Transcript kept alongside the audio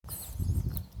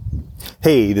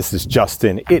Hey, this is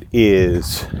Justin. It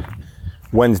is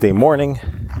Wednesday morning,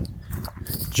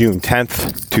 June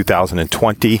 10th,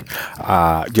 2020.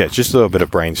 Just a little bit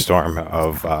of brainstorm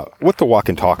of what the walk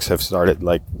and talks have started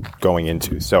going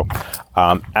into. So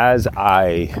as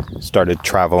I started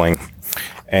traveling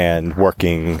and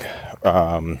working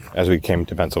as we came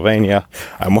to Pennsylvania,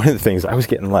 one of the things I was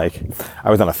getting I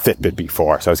was on a Fitbit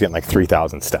before, so I was getting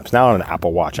 3,000 steps. Now on an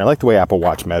Apple Watch. And I like the way Apple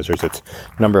Watch measures its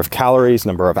number of calories,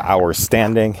 number of hours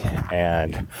standing,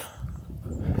 and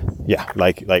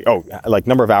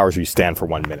number of hours you stand for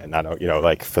 1 minute. Not,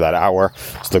 for that hour,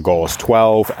 so the goal is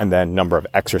 12, and then number of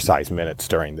exercise minutes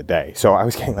during the day. So I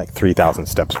was getting 3,000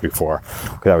 steps before,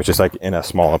 because I was just in a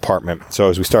small apartment.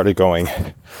 So as we started going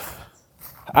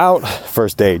out,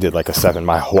 first day did a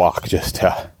 7-mile walk just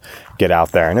to get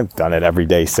out there, and I've done it every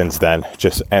day since then.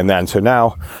 So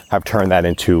now I've turned that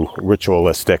into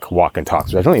ritualistic walk and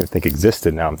talks, which I don't even think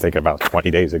existed now. I'm thinking about 20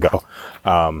 days ago.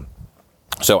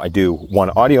 So I do one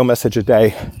audio message a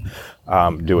day,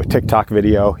 do a TikTok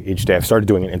video each day. I've started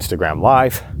doing an Instagram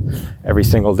live every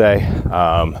single day.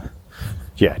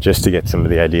 Just to get some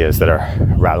of the ideas that are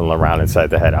rattling around inside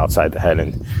the head, outside the head,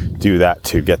 and do that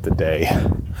to get the day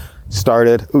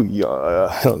started.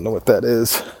 I don't know what that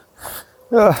is.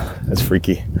 That's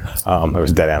freaky. There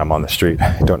was a dead animal on the street.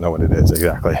 I don't know what it is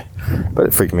exactly, but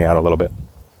it freaked me out a little bit.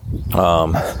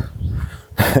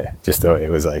 Just the way it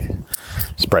was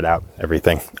spread out,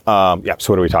 everything. So what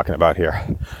are we talking about here?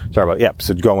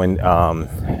 So go and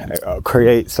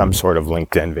create some sort of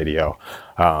LinkedIn video,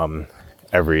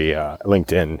 every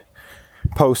LinkedIn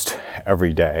post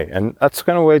every day, and that's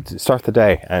kind of a way to start the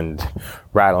day, and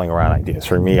rattling around ideas.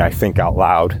 For me, I think out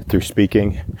loud through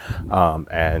speaking,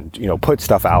 and put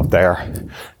stuff out there,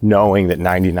 knowing that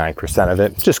 99% of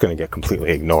it is just going to get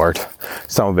completely ignored.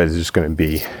 Some of it is just going to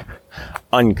be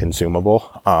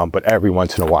unconsumable, but every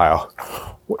once in a while,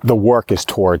 the work is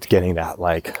towards getting that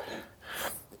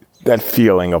that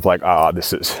feeling of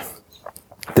this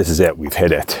is it. We've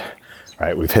hit it,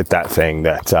 right? We've hit that thing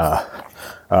that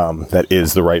that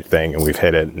is the right thing, and we've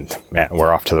hit it, and man,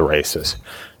 we're off to the races.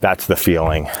 That's the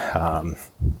feeling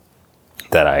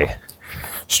that I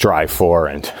strive for,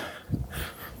 and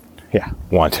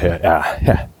want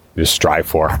to just strive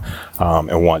for,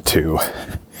 and want to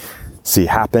see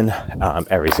happen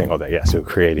every single day. So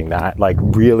creating that,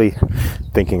 really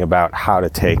thinking about how to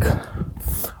take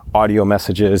audio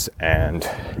messages and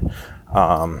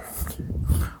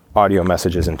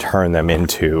turn them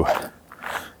into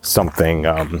something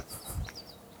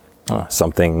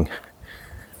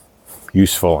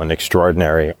useful and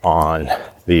extraordinary on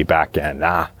the back end.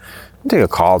 Take a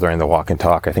call during the walk and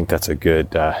talk. I think that's a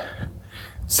good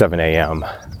 7 a.m.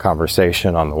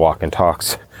 conversation on the walk and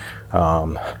talks.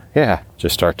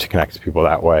 Just start to connect to people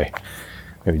that way.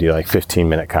 Maybe do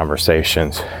 15-minute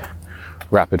conversations,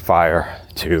 rapid fire,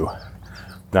 to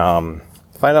find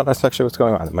out that's actually what's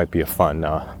going on. It might be a fun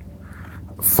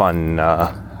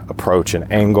approach and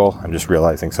angle. I'm just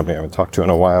realizing something I haven't talked to in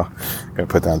a while. I'm going to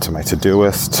put that into my to-do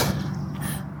list.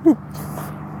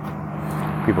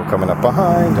 People coming up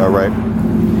behind. All right.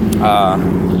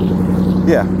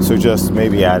 So just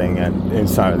maybe adding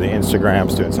inside of the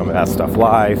Instagrams, doing some of that stuff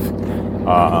live.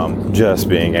 Just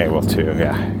being able to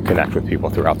connect with people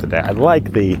throughout the day. I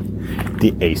like the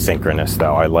asynchronous,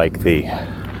 though. I like the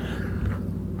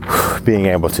being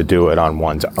able to do it on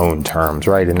one's own terms,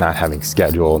 right? And not having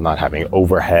schedule, not having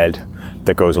overhead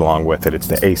that goes along with it. It's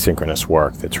the asynchronous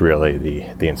work that's really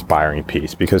the inspiring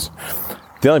piece, because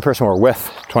the only person we're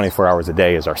with 24 hours a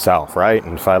day is ourselves, right?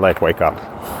 And if I wake up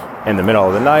in the middle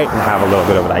of the night and have a little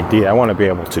bit of an idea, I want to be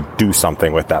able to do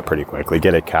something with that pretty quickly,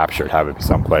 get it captured, have it be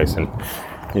someplace. And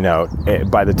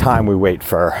by the time we wait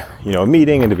for a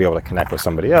meeting and to be able to connect with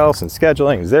somebody else and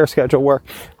scheduling, is their schedule work?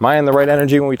 Am I in the right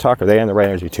energy when we talk? Are they in the right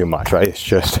energy too much, right? It's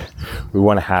just, we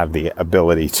want to have the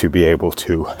ability to be able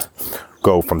to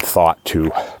go from thought to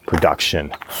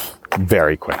production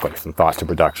very quickly,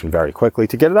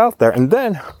 to get it out there. And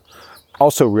then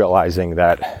also realizing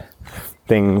that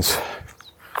things,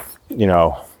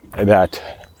 that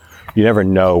you never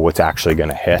know what's actually going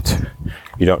to hit.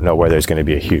 You don't know where there's going to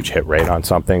be a huge hit rate on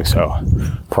something. So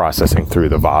processing through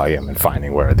the volume and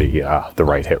finding where the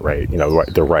right hit rate,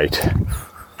 the right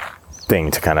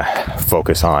thing to kind of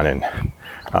focus on and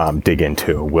dig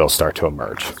into will start to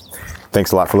emerge.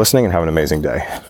 Thanks a lot for listening, and have an amazing day.